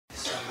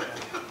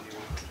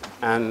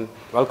and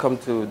welcome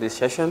to this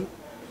session.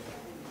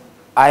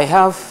 I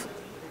have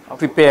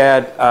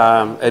prepared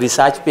a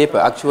research paper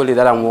actually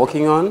that I'm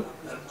working on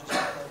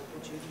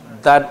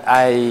that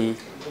I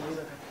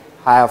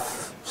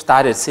have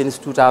started since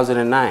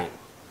 2009.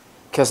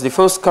 Because the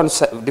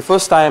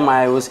first time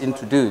I was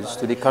introduced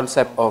to the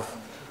concept of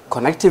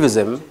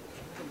connectivism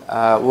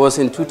was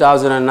in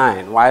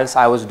 2009, whilst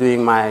I was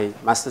doing my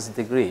master's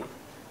degree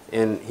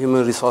in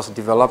human resource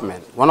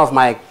development. One of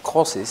my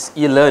courses,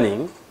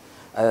 e-learning,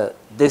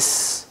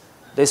 this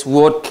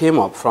word came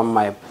up from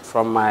my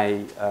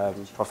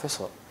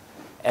professor,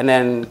 and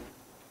then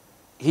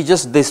she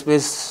just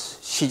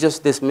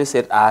dismissed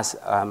it as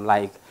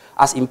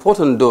as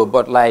important though,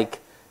 but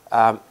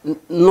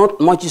not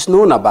much is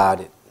known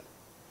about it.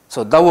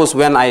 So that was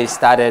when I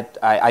started.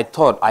 I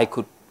thought I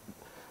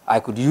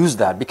could use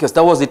that, because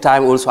that was the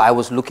time also I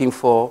was looking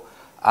for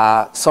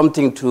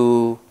something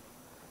to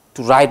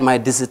write my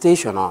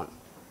dissertation on.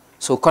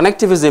 So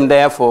connectivism,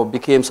 therefore,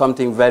 became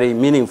something very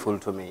meaningful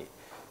to me.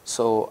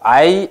 So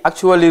I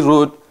actually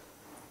wrote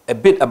a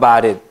bit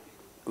about it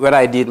when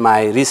I did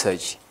my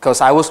research,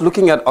 because I was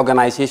looking at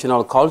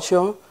organizational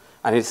culture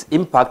and its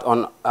impact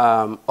on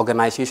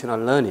organizational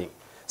learning.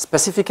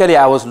 Specifically,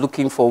 I was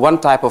looking for one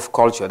type of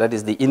culture, that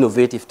is the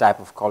innovative type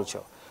of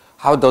culture.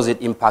 How does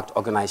it impact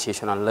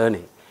organizational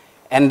learning?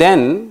 And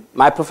then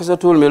my professor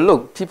told me,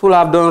 look, people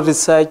have done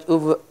research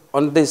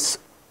on this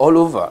all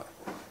over.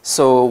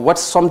 So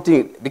what's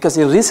something, because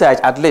in research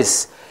at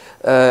least,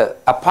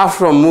 apart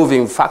from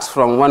moving facts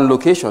from one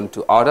location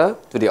to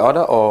the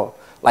other, or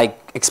like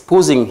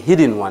exposing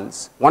hidden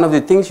ones, one of the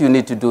things you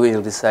need to do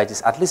in research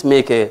is at least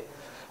make a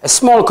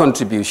small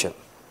contribution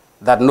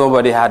that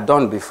nobody had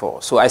done before.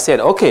 So I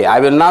said, okay, I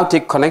will now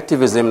take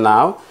connectivism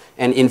now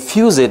and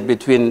infuse it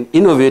between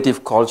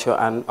innovative culture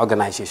and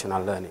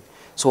organizational learning.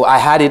 So I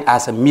had it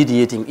as a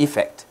mediating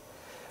effect.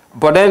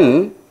 But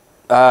then,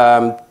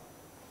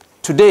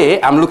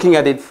 today, I'm looking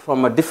at it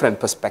from a different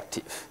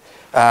perspective.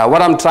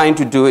 What I'm trying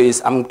to do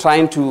is I'm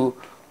trying to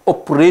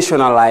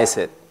operationalize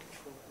it.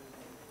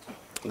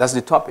 That's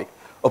the topic.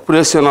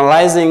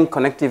 Operationalizing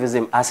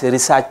connectivism as a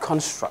research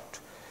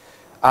construct.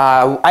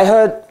 I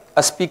heard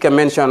a speaker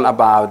mention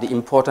about the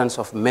importance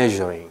of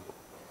measuring.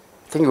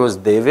 I think it was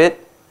David.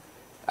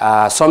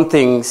 Some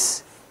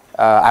things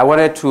I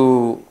wanted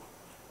to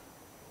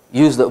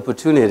use the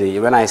opportunity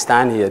when I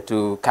stand here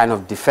to kind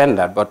of defend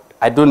that, but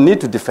I don't need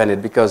to defend it,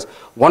 because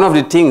one of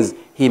the things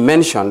he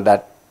mentioned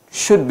that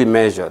should be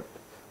measured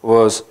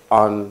was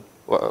on,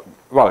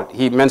 well,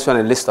 he mentioned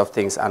a list of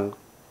things, and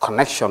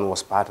connection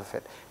was part of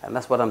it, and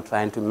that's what I'm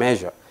trying to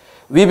measure.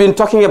 We've been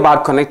talking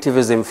about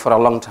connectivism for a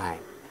long time,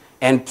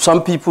 and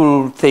some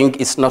people think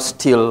it's not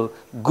still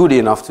good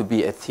enough to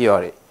be a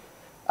theory,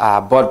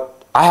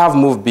 but I have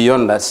moved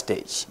beyond that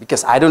stage,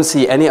 because I don't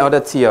see any other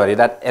theory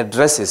that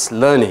addresses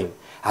learning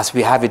as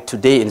we have it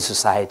today in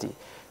society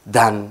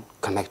than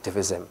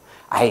connectivism.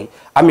 I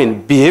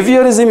mean,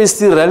 behaviorism is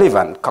still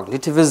relevant.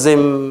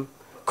 Cognitivism,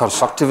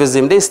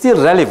 constructivism, they're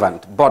still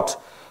relevant, but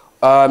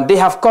they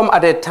have come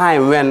at a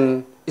time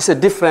when it's a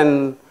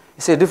different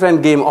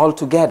game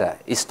altogether.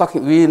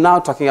 We're now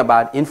talking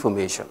about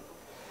information,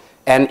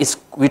 and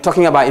we're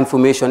talking about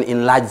information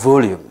in large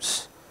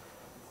volumes,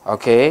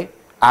 okay?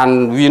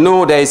 And we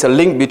know there is a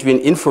link between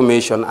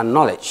information and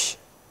knowledge.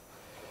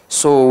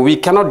 So we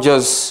cannot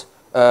just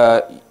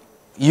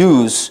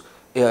use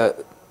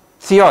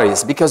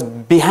theories, because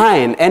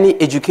behind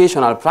any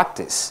educational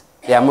practice,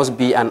 there must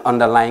be an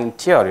underlying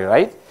theory,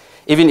 right?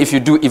 Even if you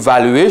do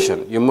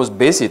evaluation, you must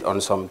base it on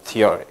some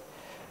theory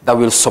that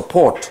will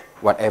support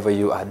whatever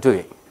you are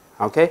doing,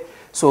 okay?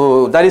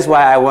 So that is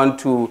why I want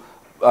to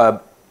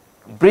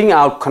bring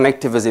out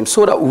connectivism,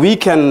 so that we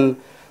can,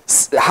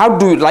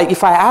 like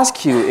if I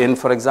ask you in,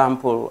 for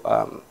example,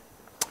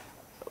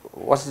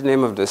 what's the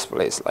name of this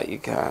place?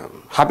 Like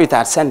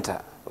Habitat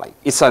Center. Like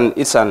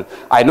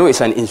I know it's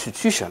an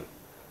institution.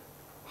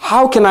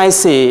 How can I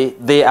say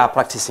they are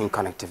practicing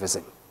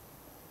connectivism?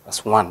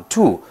 That's one.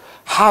 Two,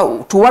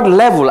 to what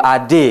level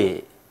are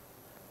they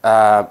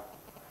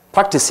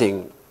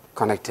practicing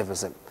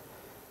connectivism?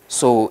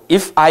 So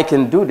if I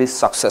can do this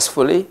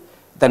successfully,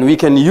 then we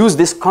can use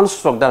this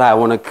construct that I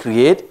want to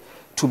create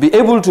to be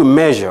able to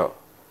measure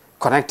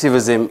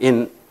connectivism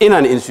in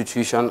an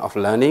institution of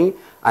learning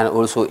and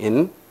also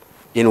in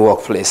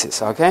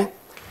workplaces, okay?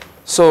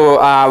 So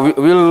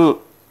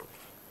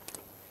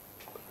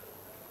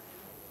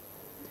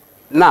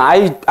now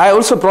I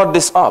also brought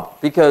this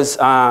up because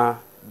I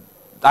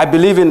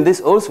believe in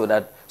this also,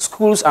 that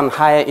schools and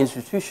higher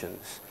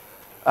institutions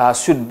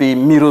should be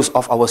mirrors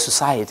of our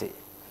society.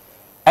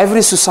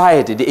 Every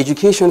society, the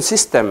education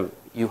system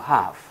you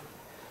have,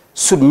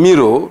 should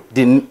mirror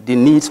the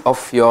needs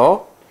of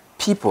your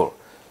people.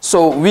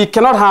 So we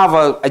cannot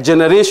have a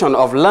generation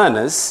of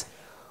learners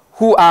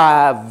who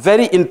are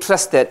very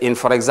interested in,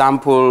 for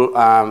example,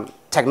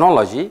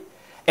 technology,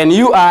 and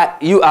you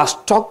are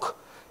stuck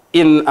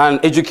in an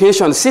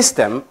education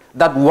system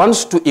that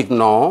wants to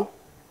ignore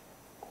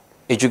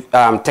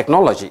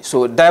technology.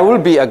 So there will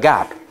be a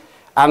gap.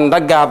 And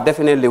that gap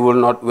definitely will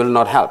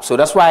not help. So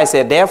that's why I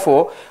say,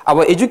 therefore,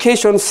 our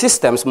education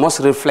systems must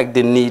reflect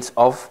the needs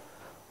of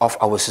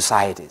our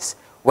societies.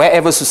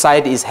 Wherever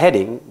society is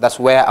heading, that's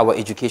where our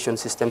education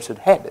system should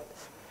head.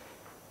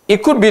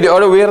 It could be the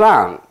other way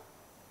around.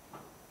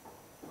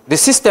 The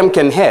system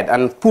can head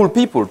and pull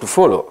people to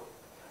follow.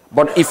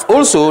 But if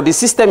also the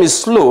system is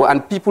slow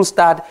and people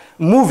start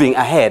moving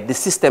ahead, the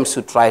system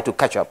should try to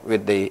catch up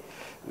with the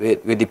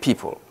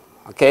people.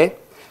 Okay?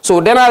 So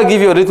then I'll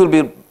give you a little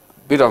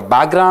bit of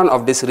background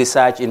of this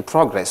research in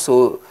progress.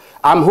 So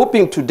I'm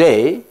hoping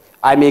today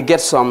I may get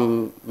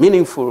some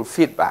meaningful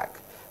feedback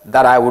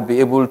that I would be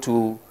able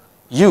to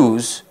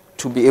use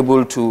to be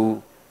able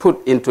to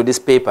put into this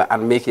paper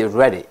and make it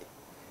ready.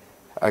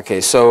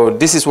 Okay, so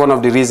this is one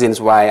of the reasons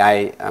why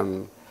I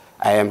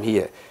am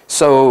here.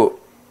 So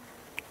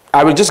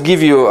I will just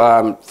give you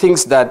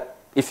things that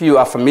if you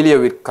are familiar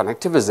with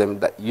connectivism,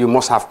 that you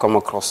must have come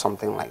across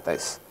something like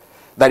this.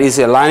 That is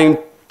a learning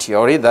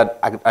theory that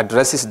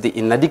addresses the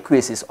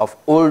inadequacies of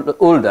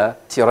older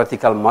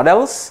theoretical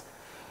models.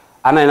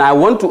 And then I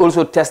want to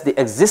also test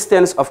the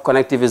existence of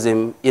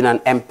connectivism in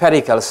an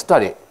empirical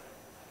study.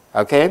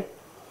 Okay?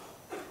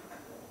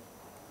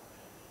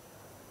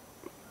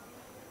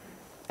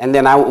 And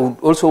then I would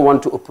also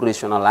want to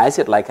operationalize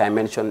it, like I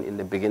mentioned in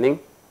the beginning,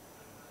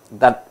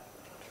 that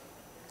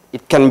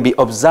it can be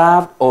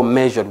observed or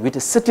measured with a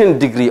certain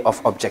degree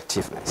of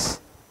objectiveness.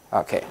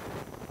 Okay.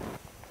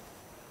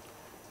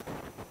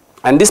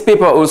 And this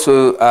paper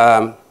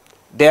also,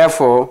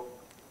 therefore,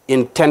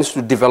 intends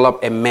to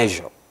develop a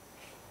measure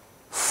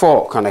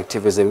for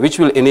connectivism, which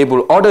will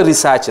enable other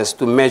researchers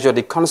to measure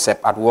the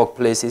concept at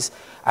workplaces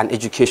and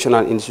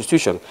educational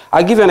institutions.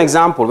 I'll give you an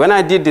example. When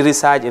I did the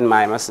research in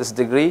my master's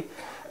degree,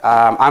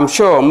 I'm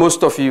sure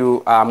most of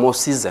you are more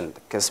seasoned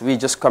because we're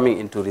just coming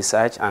into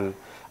research, and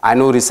I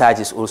know research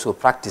is also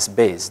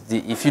practice-based.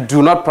 If you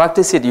do not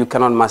practice it, you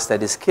cannot master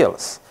the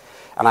skills.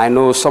 And I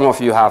know some of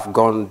you have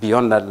gone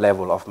beyond that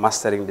level of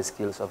mastering the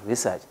skills of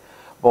research.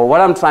 But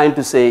what I'm trying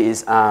to say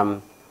is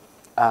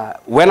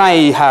when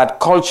I had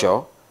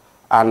culture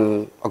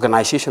and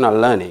organizational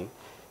learning,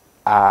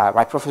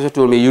 my professor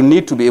told me, you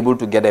need to be able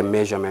to get a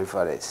measurement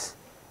for this.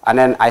 And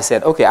then I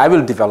said, okay, I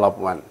will develop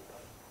one.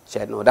 He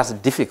said, no, that's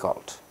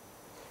difficult.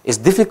 It's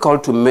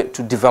difficult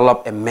to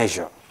develop a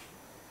measure.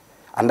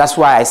 And that's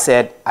why I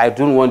said, I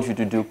don't want you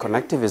to do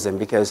connectivism,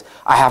 because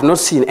I have not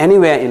seen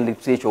anywhere in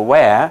literature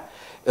where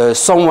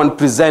someone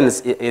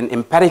presents in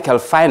empirical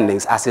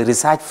findings as a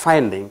research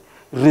finding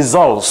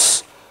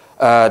results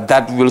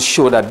that will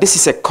show that this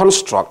is a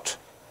construct,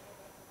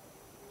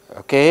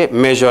 okay,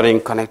 measuring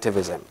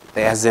connectivism.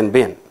 There hasn't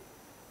been.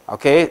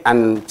 Okay,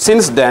 and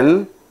since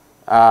then,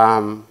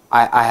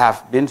 I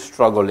have been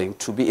struggling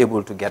to be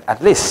able to get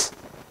at least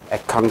a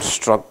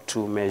construct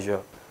to measure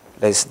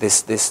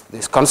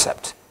this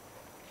concept.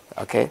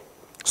 Okay,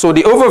 so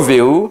the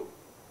overview,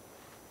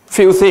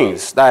 few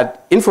things,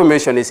 that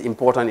information is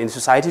important in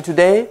society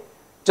today,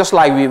 just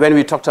like when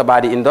we talked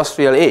about the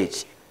industrial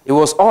age. It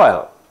was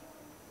oil.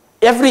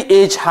 Every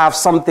age have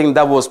something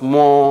that was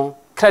more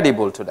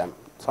credible to them,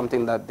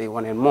 something that they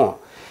wanted more.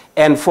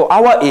 And for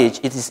our age,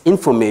 it is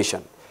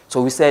information.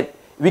 So we said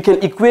we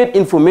can equate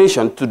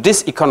information to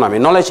this economy,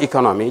 knowledge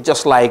economy,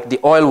 just like the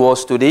oil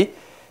was to the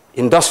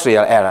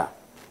industrial era.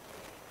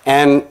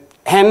 And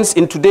hence,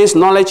 in today's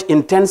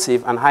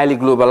knowledge-intensive and highly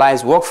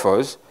globalized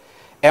workforce,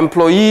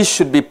 employees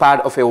should be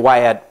part of a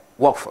wired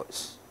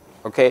workforce.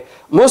 Okay?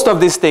 Most of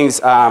these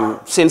things,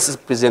 since this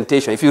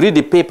presentation, if you read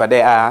the paper,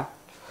 there are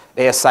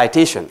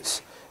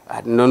citations.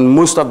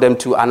 Most of them,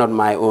 too, are not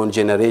my own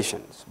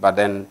generations. But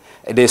then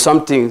there's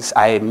some things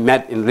I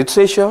met in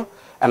literature,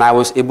 and I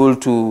was able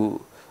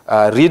to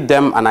read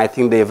them, and I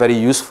think they're very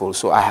useful,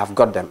 so I have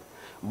got them.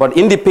 But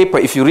in the paper,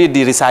 if you read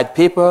the research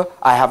paper,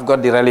 I have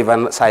got the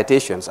relevant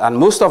citations. And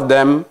most of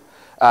them,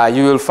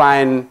 you will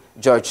find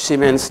George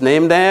Siemens'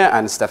 name there,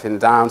 and Stephen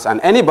Downes, and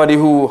anybody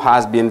who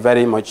has been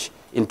very much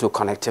into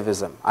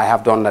connectivism. I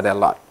have done that a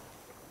lot.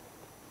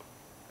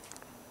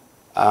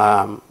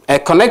 A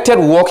connected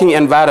working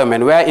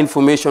environment where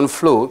information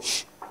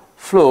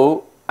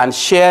flow and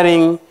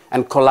sharing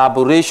and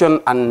collaboration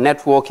and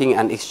networking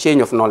and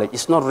exchange of knowledge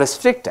is not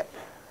restricted.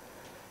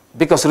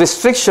 Because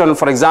restriction,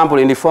 for example,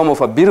 in the form of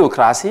a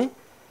bureaucracy,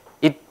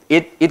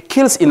 it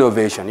kills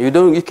innovation.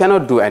 You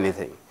cannot do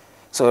anything.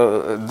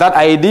 So that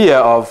idea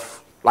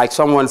of, like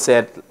someone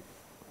said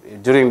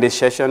during this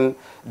session,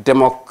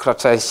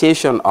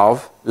 democratization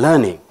of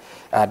learning,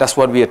 that's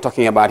what we are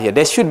talking about here.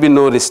 There should be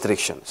no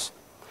restrictions.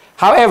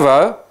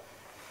 However,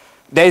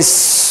 there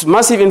is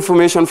massive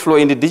information flow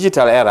in the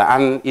digital era,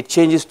 and it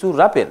changes too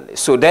rapidly.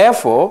 So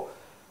therefore,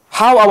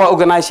 how our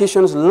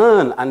organizations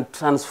learn and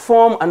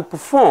transform and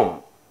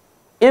perform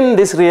in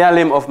this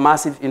realm of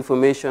massive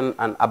information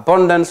and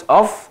abundance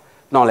of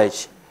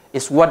knowledge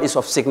is what is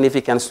of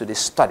significance to this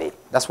study.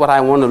 That's what I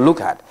want to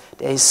look at.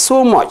 There is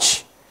so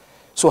much.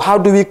 So how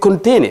do we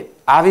contain it?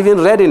 I've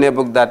even read in a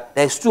book that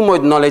there's too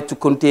much knowledge to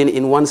contain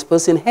in one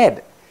person's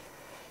head.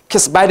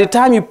 Because by the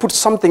time you put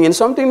something in,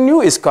 something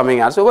new is coming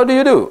out. So what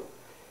do?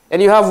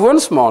 And you have one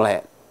small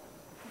head.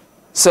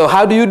 So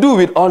how do you do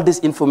with all this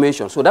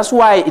information? So that's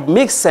why it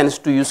makes sense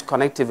to use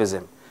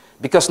connectivism.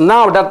 Because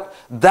now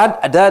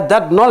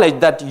that knowledge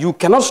that you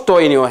cannot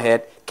store in your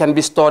head can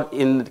be stored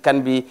in,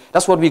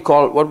 that's what we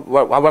call,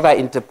 what I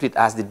interpret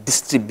as the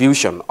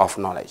distribution of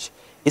knowledge.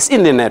 It's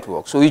in the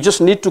network. So you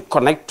just need to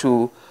connect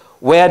to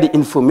where the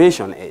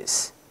information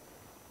is.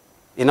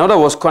 In other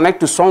words, connect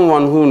to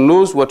someone who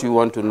knows what you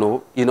want to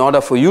know in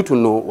order for you to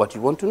know what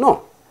you want to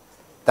know.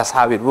 That's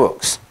how it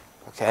works.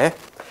 Okay?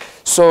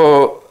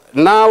 So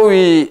now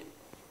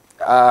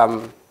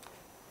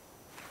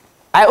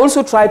I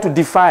also try to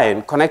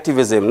define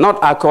connectivism, not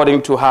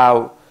according to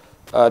how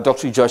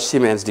Dr. George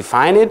Siemens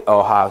defined it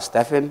or how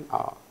Stephen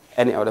or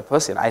any other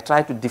person. I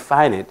try to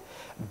define it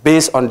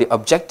based on the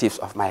objectives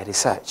of my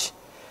research.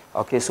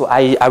 Okay, so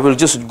I will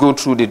just go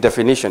through the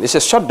definition. It's a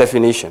short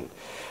definition.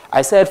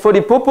 I said, for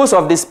the purpose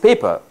of this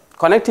paper,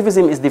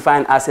 connectivism is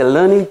defined as a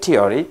learning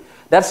theory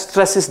that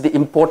stresses the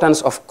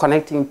importance of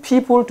connecting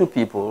people to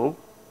people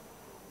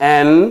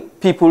and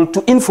people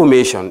to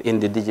information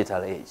in the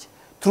digital age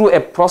through a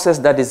process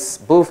that is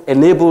both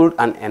enabled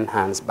and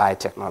enhanced by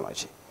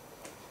technology.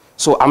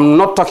 So I'm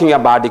not talking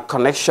about the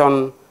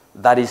connection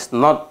that is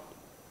not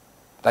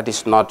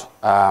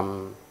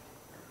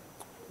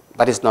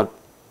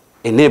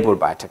enabled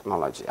by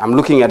technology. I'm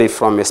looking at it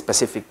from a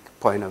specific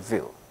point of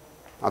view.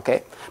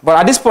 Okay? But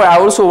at this point, I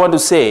also want to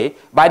say,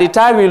 by the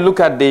time we look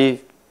at the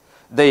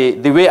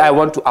way I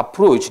want to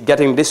approach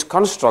getting this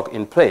construct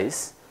in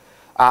place,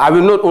 I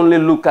will not only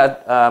look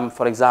at,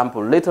 for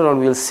example, later on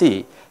we'll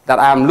see that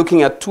I'm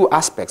looking at two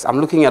aspects. I'm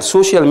looking at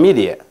social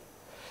media,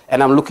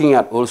 and I'm looking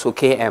at also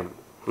KM,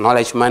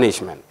 knowledge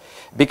management.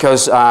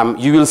 Because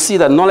you will see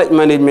that knowledge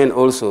management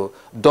also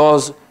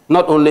does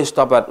not only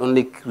stop at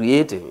only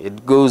creating,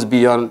 it goes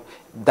beyond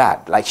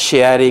that, like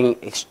sharing,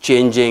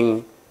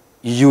 exchanging,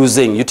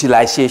 using,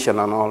 utilization,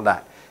 and all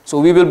that. So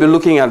we will be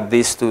looking at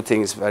these two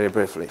things very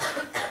briefly.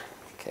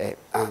 Okay.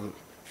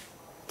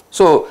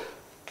 So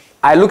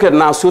I look at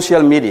now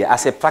social media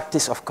as a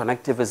practice of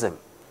connectivism.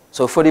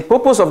 So for the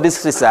purpose of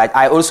this research,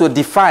 I also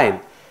define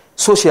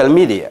social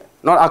media,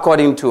 not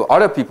according to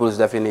other people's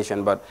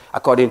definition, but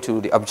according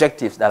to the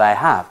objectives that I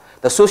have.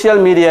 The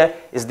social media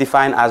is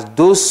defined as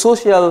those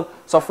social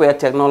software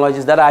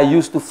technologies that are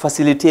used to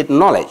facilitate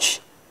knowledge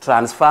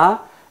transfer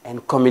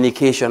and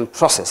communication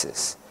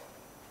processes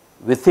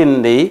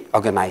within the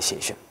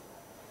organization.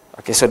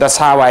 Okay, so that's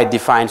how I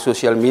define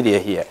social media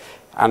here.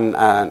 And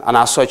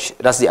as such,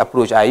 that's the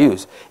approach I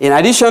use. In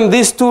addition,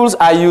 these tools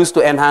are used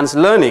to enhance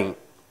learning.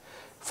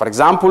 For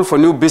example, for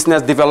new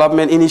business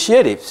development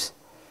initiatives,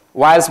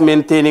 whilst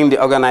maintaining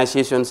the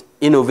organization's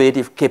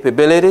innovative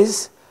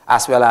capabilities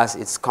as well as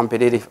its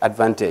competitive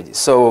advantages.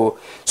 So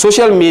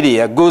social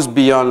media goes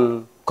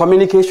beyond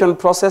communication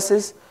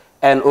processes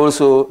and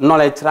also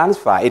knowledge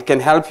transfer. It can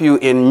help you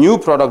in new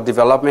product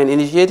development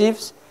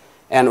initiatives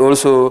and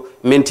also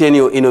maintain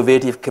your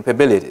innovative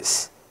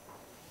capabilities.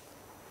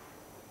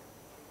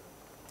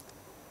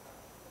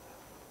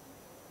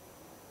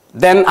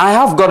 Then I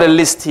have got a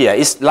list here.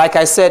 It's, like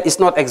I said, it's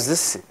not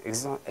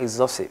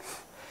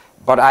exhaustive.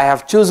 But I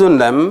have chosen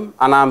them,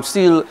 and I'm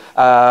still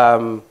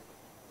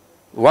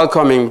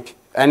welcoming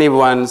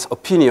anyone's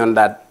opinion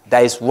that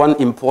there is one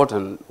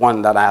important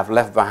one that I have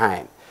left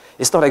behind.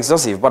 It's not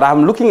exhaustive, but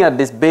I'm looking at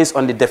this based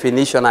on the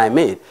definition I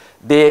made.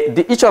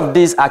 Each of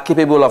these are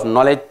capable of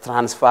knowledge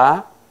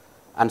transfer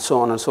and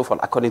so on and so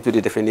forth, according to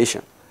the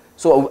definition.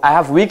 So I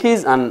have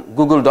wikis and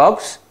Google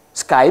Docs,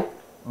 Skype,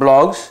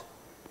 blogs,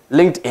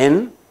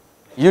 LinkedIn,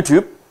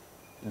 YouTube,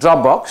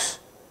 Dropbox,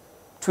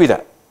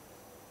 Twitter.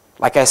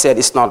 Like I said,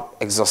 it's not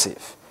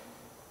exhaustive.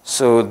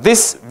 So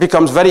this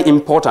becomes very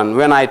important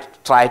when I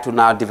try to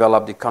now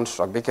develop the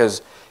construct,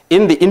 because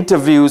in the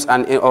interviews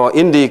or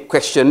in the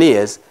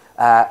questionnaires,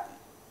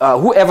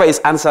 whoever is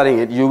answering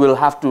it, you will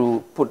have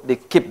to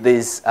keep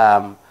this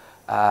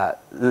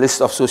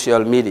list of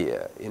social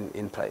media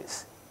in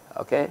place.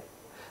 Okay?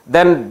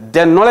 Then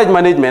knowledge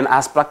management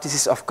as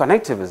practices of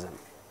connectivism.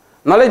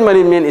 Knowledge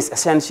management is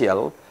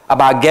essential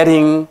about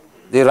getting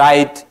the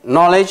right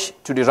knowledge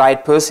to the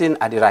right person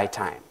at the right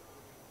time.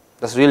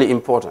 That's really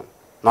important,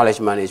 knowledge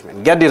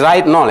management. Get the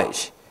right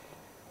knowledge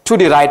to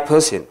the right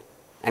person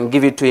and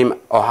give it to him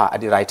or her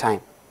at the right time.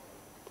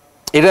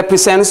 It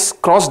represents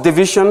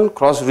cross-division,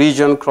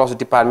 cross-region,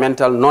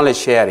 cross-departmental knowledge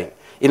sharing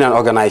in an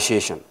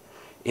organization,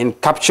 in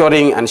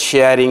capturing and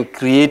sharing,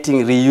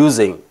 creating,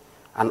 reusing,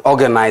 and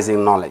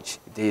organizing knowledge.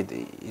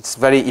 It's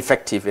very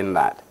effective in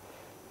that.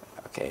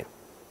 Okay.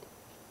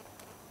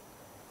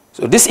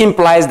 So this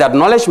implies that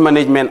knowledge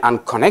management and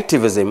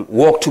connectivism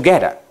work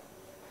together.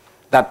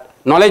 That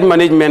knowledge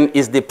management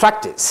is the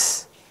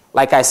practice.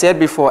 Like I said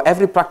before,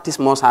 every practice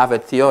must have a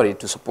theory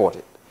to support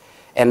it.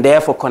 And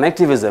therefore,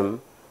 connectivism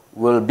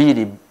will be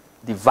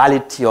the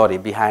valid theory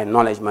behind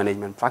knowledge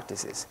management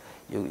practices.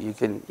 You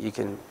can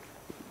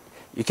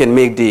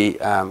make the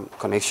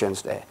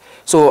connections there.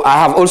 So I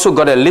have also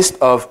got a list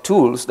of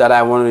tools that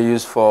I want to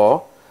use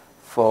for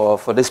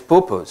this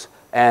purpose.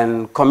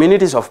 And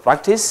communities of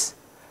practice,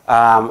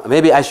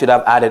 maybe I should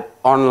have added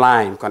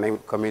online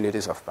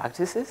communities of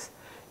practices.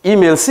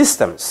 email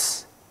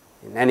systems,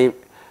 in any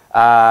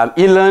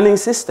e-learning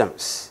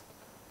systems,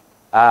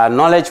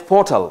 knowledge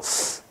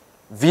portals,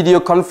 video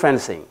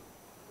conferencing,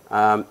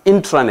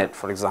 intranet,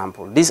 for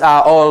example. These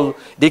are all,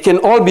 they can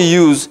all be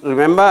used,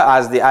 remember,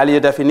 as the earlier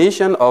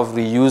definition of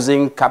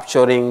reusing,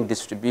 capturing,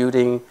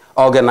 distributing,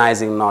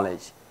 organizing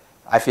knowledge.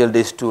 I feel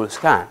these tools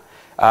can.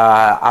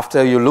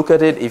 After you look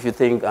at it, if you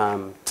think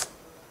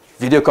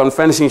video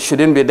conferencing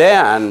shouldn't be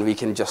there and we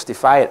can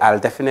justify it, I'll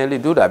definitely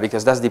do that,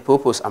 because that's the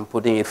purpose I'm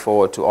putting it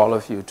forward to all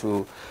of you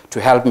to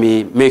help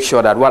me make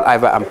sure that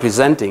whatever I'm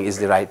presenting is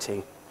the right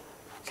thing.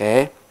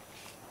 Okay?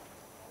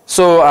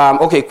 So,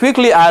 okay,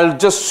 quickly I'll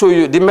just show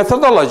you the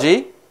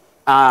methodology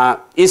I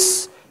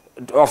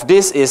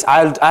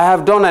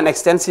have done an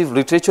extensive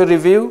literature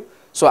review,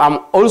 so I'm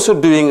also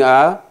doing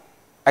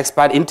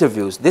expert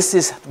interviews. This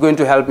is going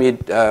to help me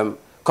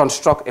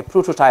construct a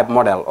prototype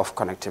model of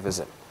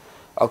connectivism.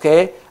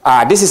 Okay,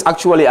 this is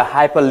actually a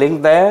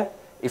hyperlink there.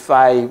 If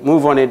I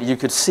move on it, you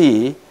could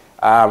see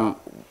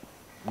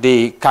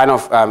the kind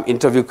of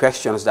interview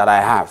questions that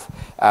I have.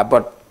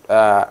 But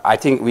I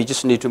think we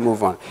just need to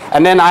move on.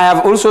 And then I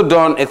have also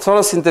done a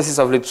thorough synthesis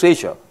of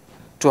literature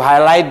to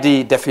highlight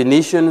the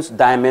definitions,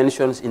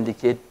 dimensions,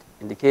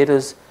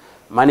 indicators,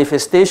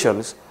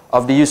 manifestations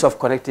of the use of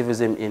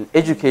connectivism in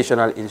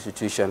educational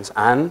institutions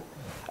and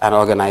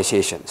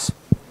organizations.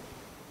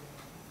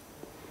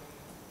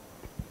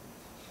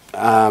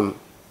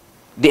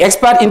 The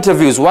expert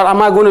interviews, what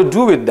am I going to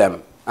do with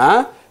them?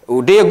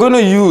 They are going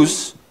to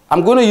use,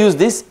 I'm going to use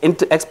these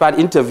expert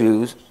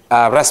interviews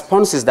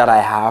responses that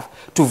I have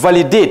to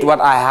validate what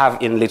I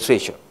have in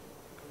literature.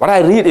 What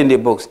I read in the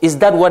books, is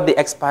that what the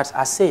experts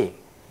are saying?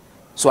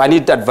 So I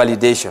need that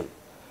validation,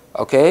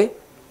 okay?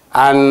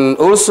 And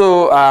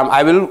also,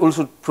 I will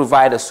also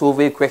provide a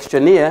survey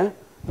questionnaire,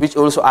 which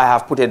also I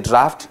have put a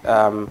draft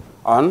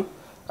on,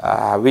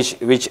 which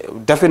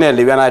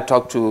definitely when I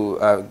talk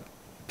to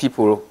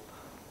people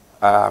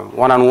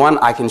one-on-one,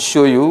 I can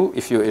show you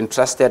if you're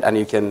interested and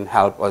you can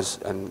help us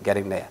in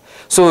getting there.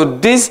 So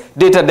this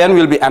data then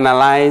will be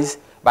analyzed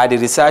by the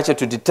researcher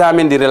to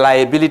determine the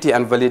reliability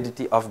and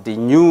validity of the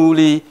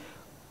newly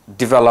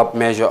developed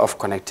measure of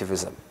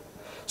connectivism.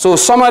 So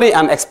summary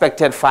and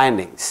expected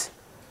findings.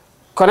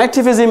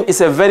 Connectivism is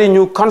a very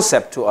new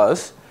concept to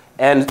us,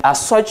 and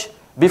as such,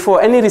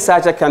 before any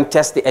researcher can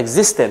test the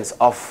existence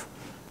of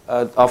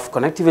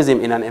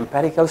connectivism in an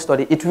empirical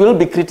study, it will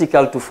be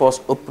critical to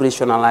first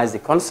operationalize the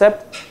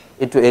concept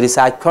into a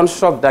research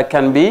construct that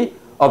can be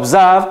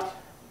observed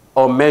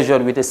or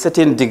measured with a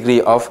certain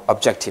degree of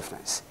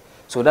objectiveness.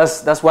 So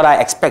that's what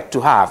I expect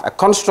to have, a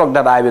construct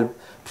that I will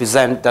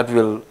present that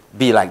will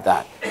be like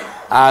that.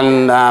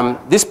 And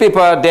this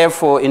paper,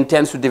 therefore,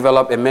 intends to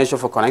develop a measure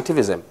for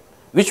connectivism,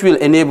 which will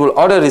enable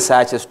other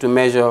researchers to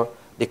measure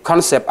the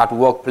concept at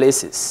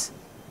workplaces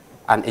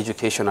and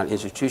educational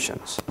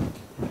institutions.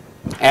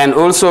 And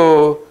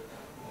also,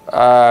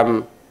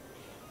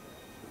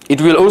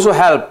 it will also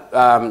help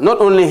not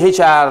only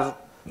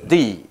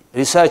HRD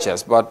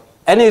researchers, but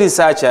any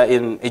researcher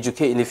in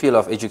the field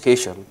of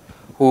education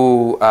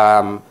who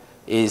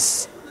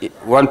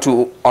want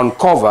to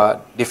uncover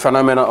the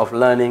phenomena of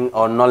learning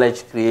or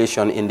knowledge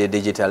creation in the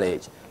digital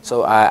age.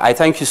 So I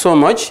thank you so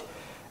much,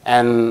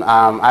 and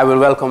I will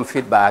welcome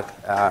feedback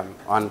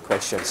on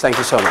questions. Thank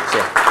you so much.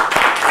 Yeah.